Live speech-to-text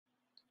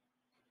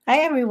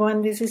Hi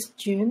everyone, this is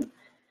June.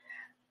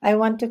 I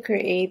want to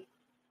create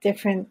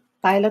different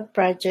pilot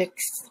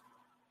projects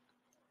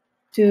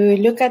to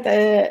look at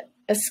a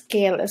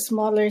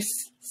smaller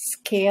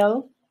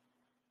scale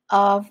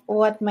of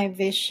what my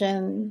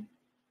vision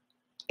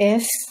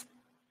is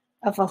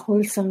of a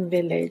wholesome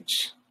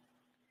village.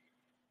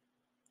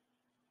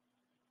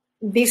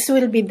 This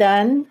will be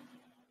done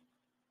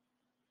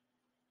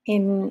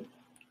in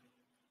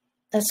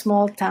a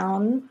small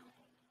town.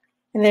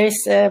 And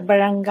there's a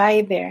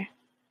barangay there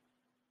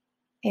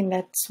in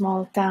that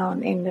small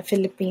town in the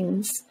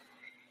Philippines.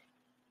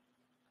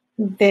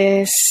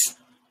 This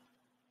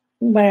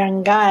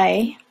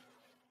barangay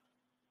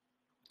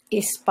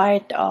is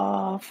part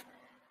of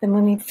the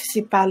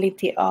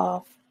municipality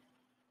of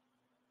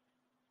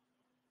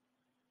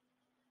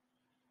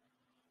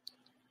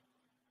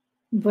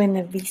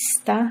Buena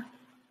Vista,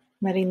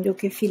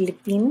 Marinduque,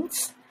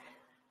 Philippines,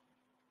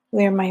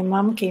 where my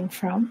mom came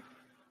from,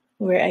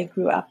 where I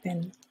grew up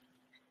in.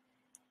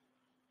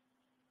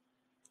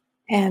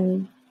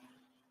 And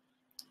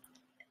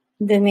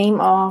the name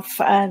of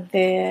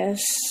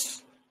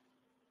this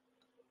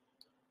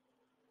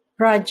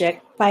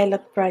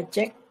pilot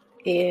project,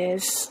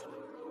 is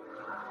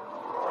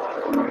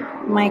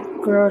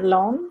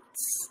microloans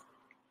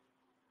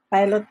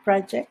pilot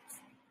project.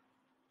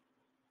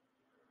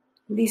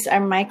 These are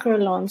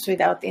microloans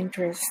without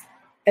interest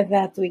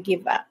that we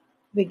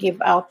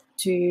give out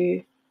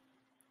to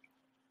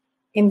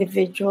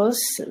individuals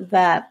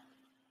that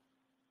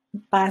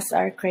pass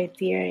our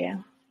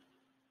criteria.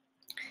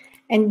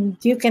 And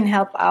you can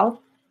help out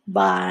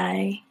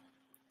by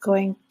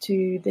going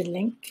to the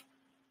link,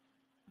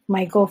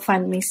 my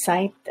GoFundMe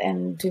site,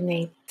 and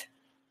donate.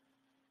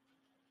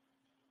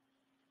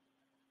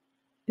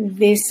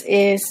 This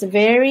is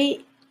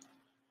very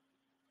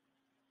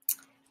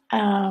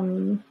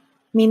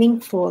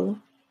meaningful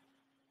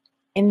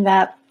in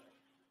that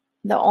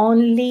the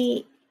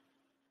only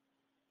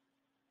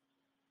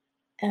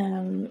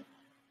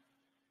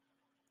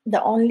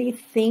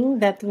thing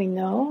that we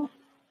know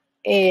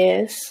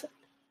is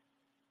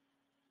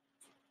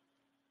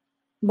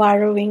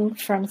borrowing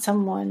from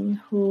someone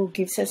who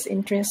gives us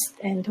interest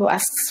and who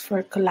asks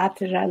for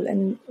collateral.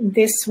 And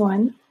this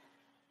one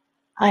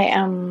I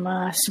am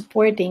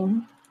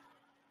supporting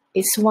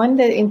is one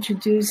that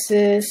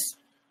introduces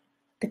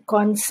the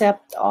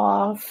concept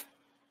of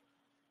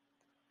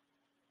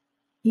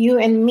you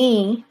and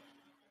me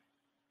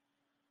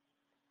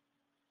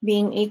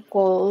being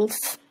equal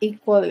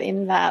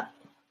in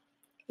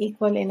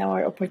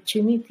our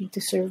opportunity to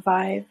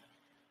survive.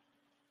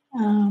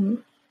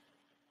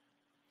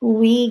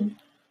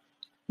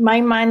 My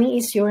money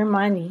is your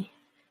money,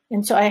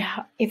 and so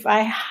if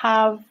I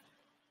have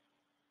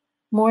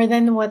more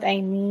than what I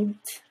need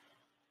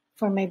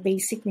for my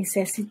basic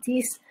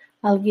necessities,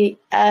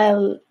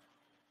 I'll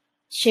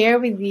share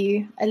with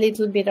you a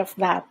little bit of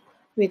that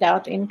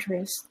without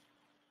interest.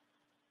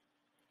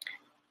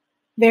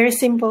 Very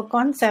simple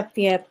concept,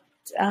 yet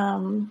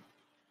in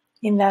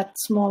that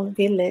small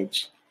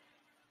village,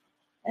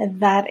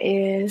 that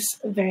is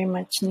very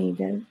much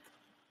needed.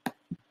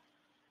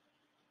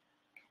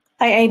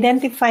 I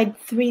identified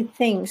 3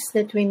 things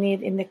that we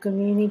need in the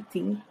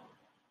community.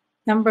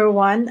 Number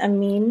 1, a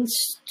means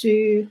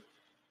to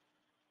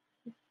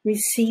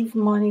receive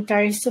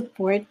monetary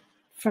support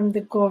from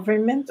the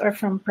government or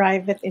from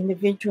private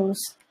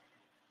individuals.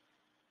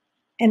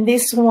 And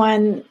this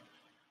one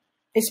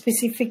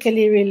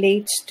specifically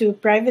relates to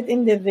private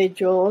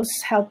individuals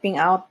helping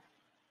out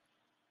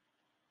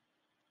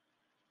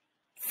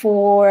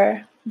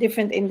for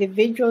different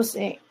individuals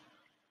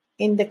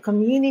in the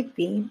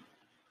community,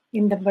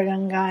 in the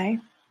barangay,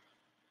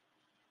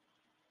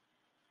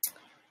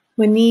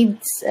 who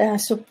needs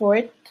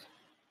support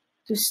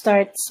to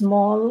start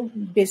small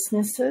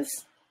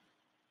businesses,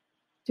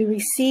 to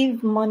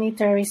receive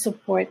monetary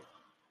support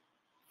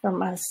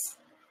from us,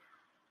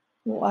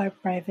 who are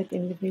private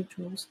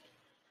individuals,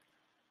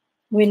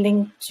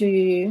 willing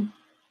to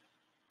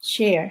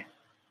share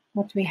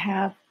what we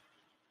have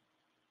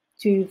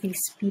to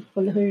these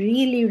people who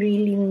really,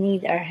 really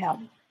need our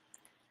help.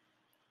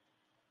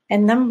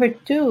 And number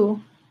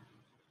 2,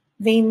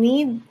 they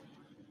need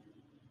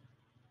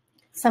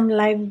some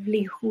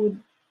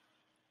livelihood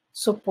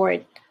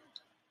support.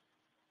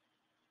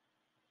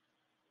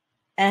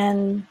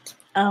 And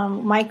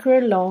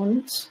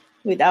microloans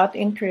without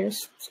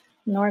interest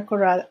nor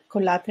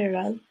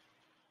collateral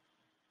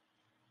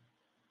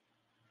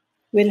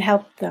will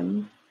help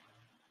them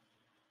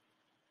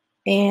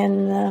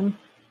in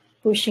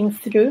pushing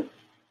through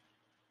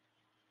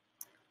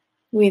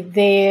with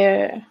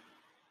their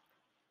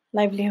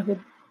livelihood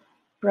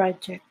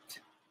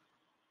project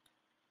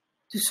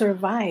to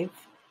survive.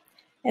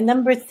 And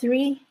number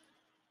 3,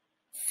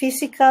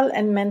 physical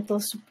and mental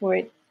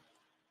support.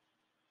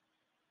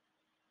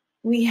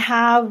 We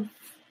have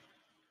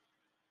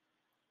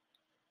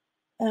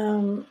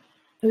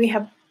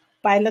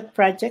pilot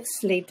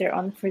projects later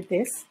on for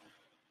this,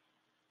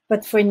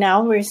 but for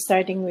now we're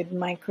starting with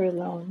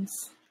microloans.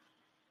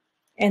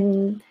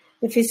 And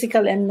the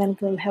physical and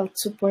mental health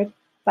support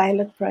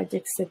pilot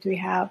projects that we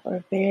have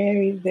are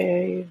very,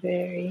 very,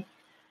 very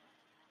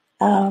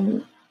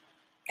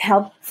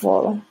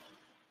helpful.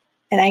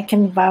 And I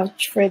can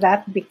vouch for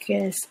that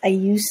because I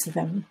use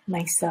them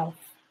myself.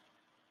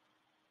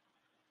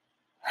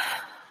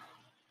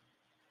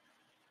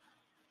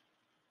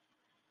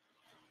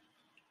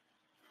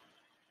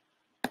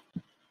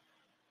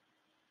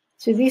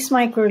 So these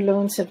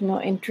microloans have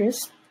no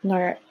interest,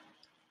 nor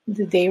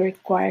do they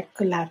require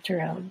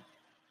collateral.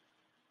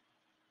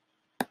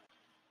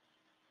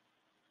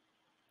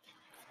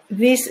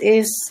 This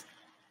is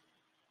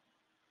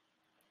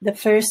the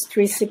first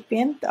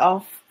recipient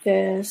of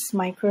this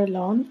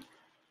microloan.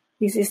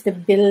 This is the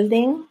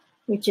building,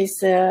 which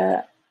is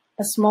a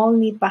small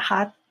nipa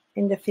hut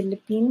in the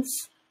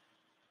Philippines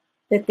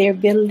that they're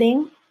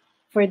building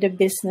for the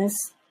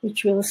business,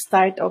 which will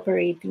start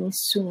operating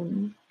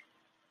soon.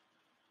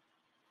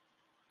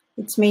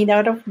 It's made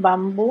out of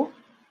bamboo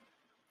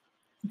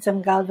and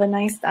some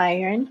galvanized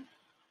iron.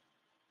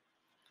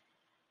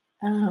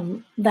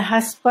 The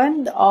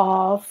husband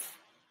of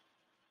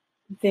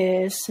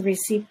this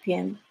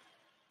recipient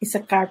is a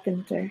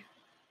carpenter.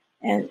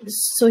 And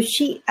so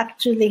she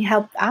actually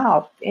helped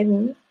out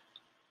in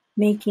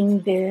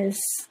making this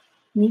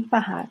nipa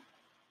hut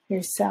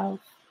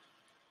herself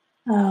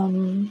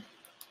by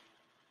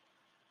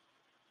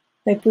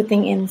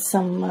putting in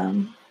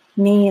some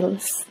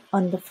nails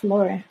on the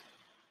floor.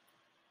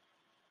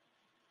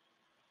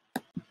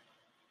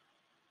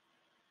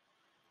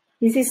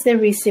 This is the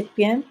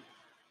recipient,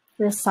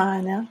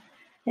 Rosanna,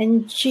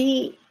 and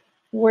she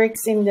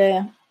works in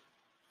the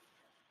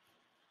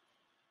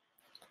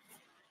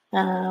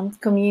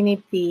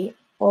community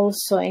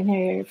also in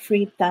her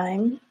free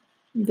time,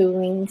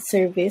 doing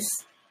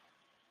service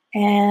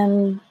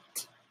and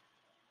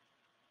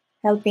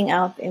helping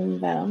out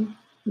in the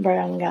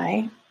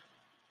barangay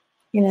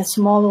in a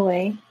small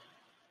way.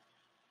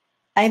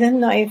 I don't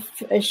know if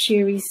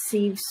she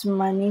receives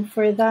money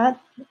for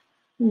that,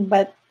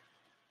 but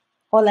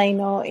all I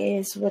know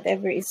is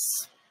whatever is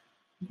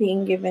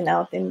being given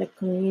out in the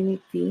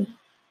community,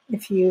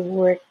 if you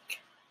work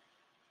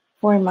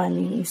for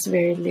money, is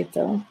very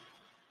little.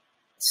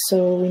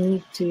 So we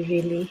need to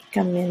really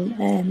come in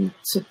and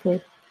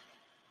support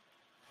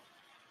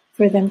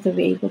for them to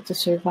be able to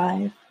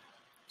survive.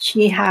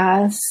 She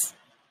has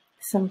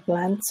some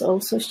plants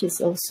also. She's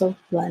also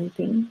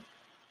planting.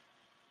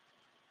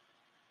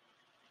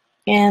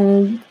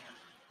 And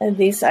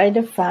these are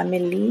the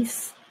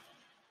families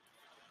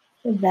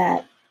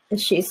that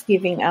she is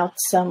giving out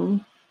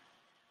some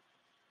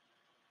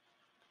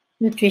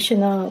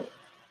nutritional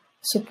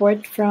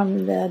support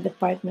from the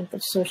Department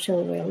of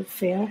Social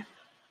Welfare.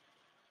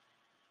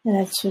 And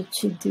that's what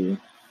she do.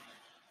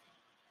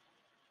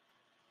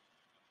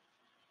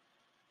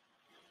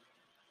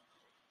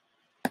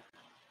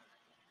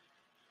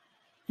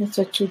 That's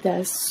what she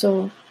does.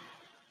 So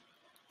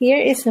here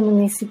is the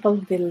municipal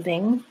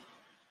building.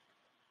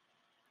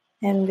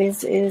 And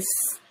this is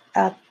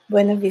at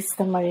Buena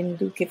Vista,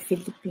 Marinduque,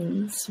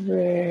 Philippines,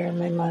 where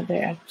my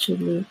mother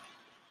actually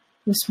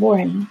was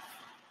born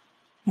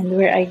and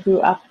where I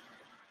grew up.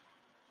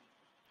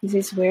 This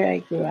is where I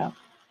grew up.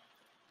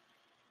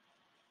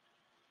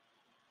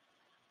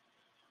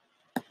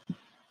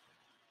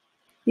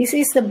 This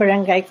is the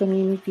Barangay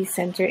Community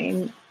Center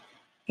in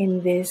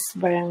this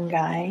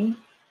barangay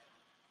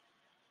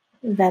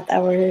that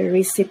our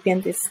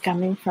recipient is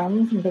coming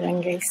from,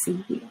 Barangay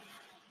City.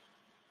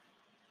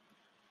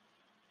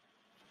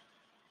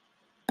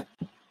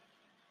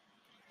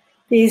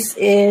 This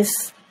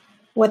is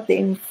what the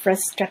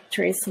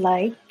infrastructure is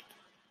like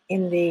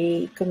in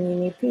the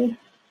community.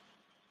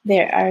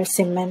 There are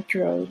cement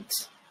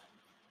roads.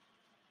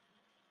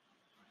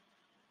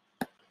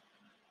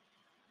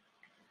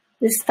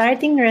 The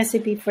starting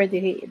recipe for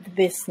the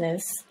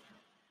business,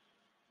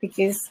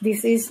 because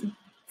this is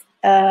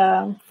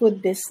a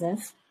food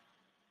business,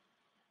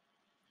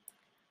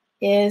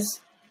 is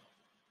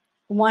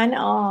one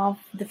of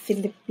the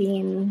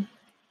Philippine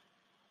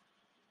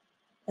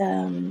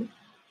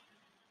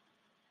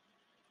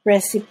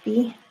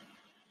recipe,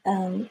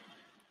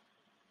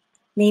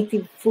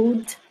 native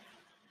food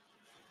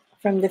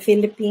from the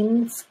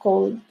Philippines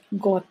called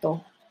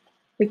goto,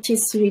 which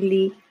is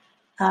really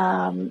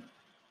a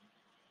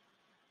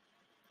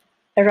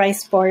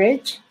rice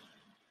porridge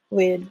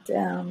with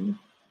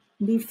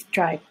beef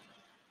tripe.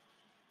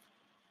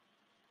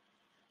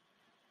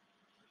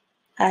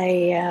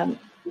 I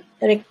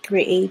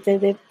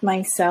recreated it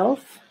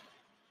myself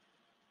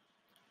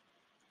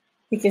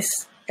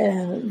because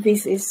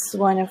this is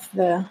one of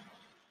the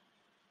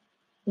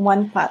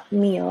one-pot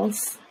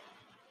meals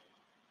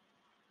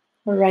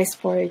or rice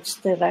porridge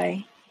that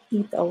I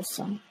eat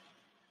also.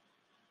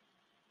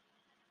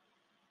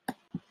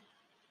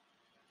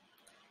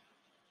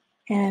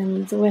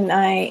 And when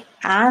I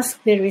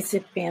asked the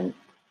recipient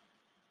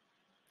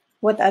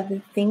what are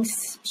the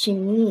things she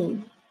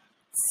needs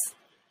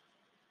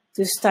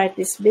to start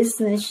this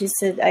business, she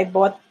said, I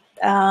bought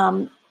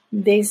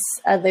these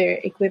other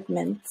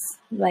equipment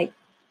like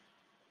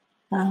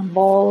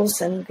balls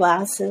and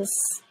glasses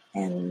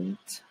and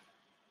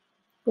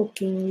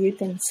cooking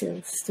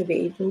utensils to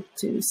be able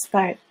to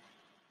start.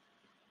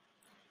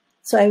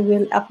 So I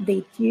will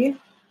update you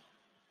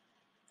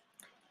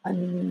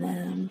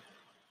on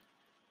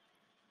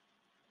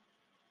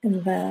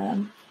in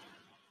the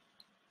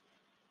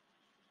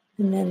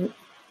and then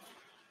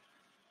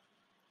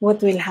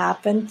what will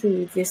happen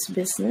to this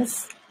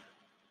business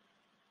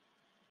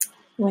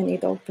when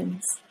it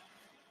opens.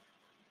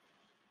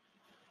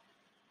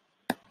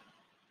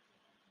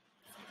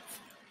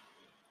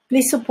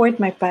 Please support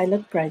my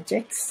pilot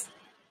projects.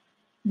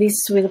 This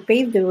will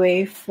pave the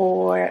way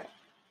for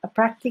a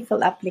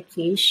practical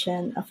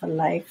application of a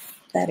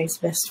life that is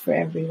best for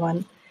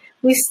everyone.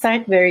 We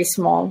start very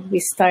small. We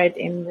start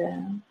in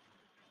the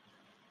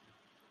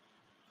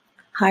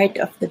heart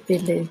of the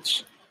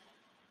village.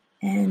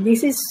 And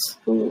this is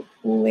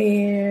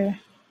where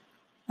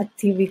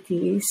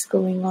activity is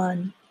going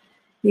on.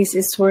 This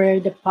is where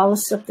the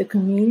pulse of the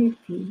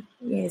community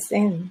is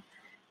in.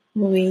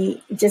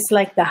 We, just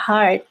like the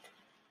heart,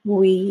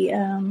 we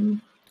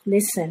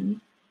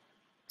listen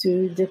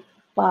to the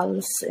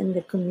pulse in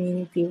the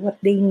community, what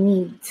they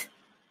need,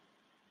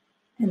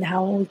 and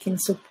how we can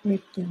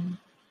support them.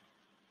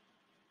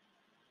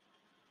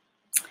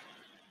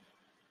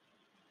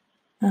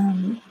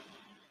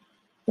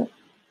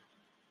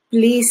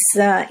 Please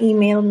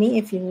email me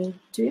if you need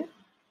to.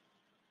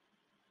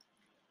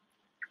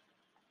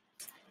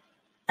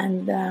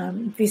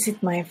 And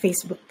visit my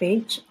Facebook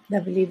page,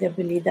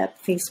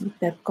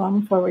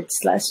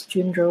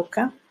 www.facebook.com/June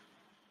Roca,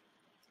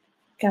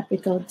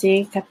 capital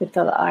J,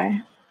 capital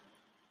R.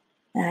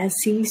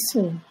 See you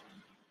soon.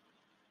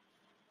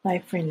 Bye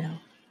for now.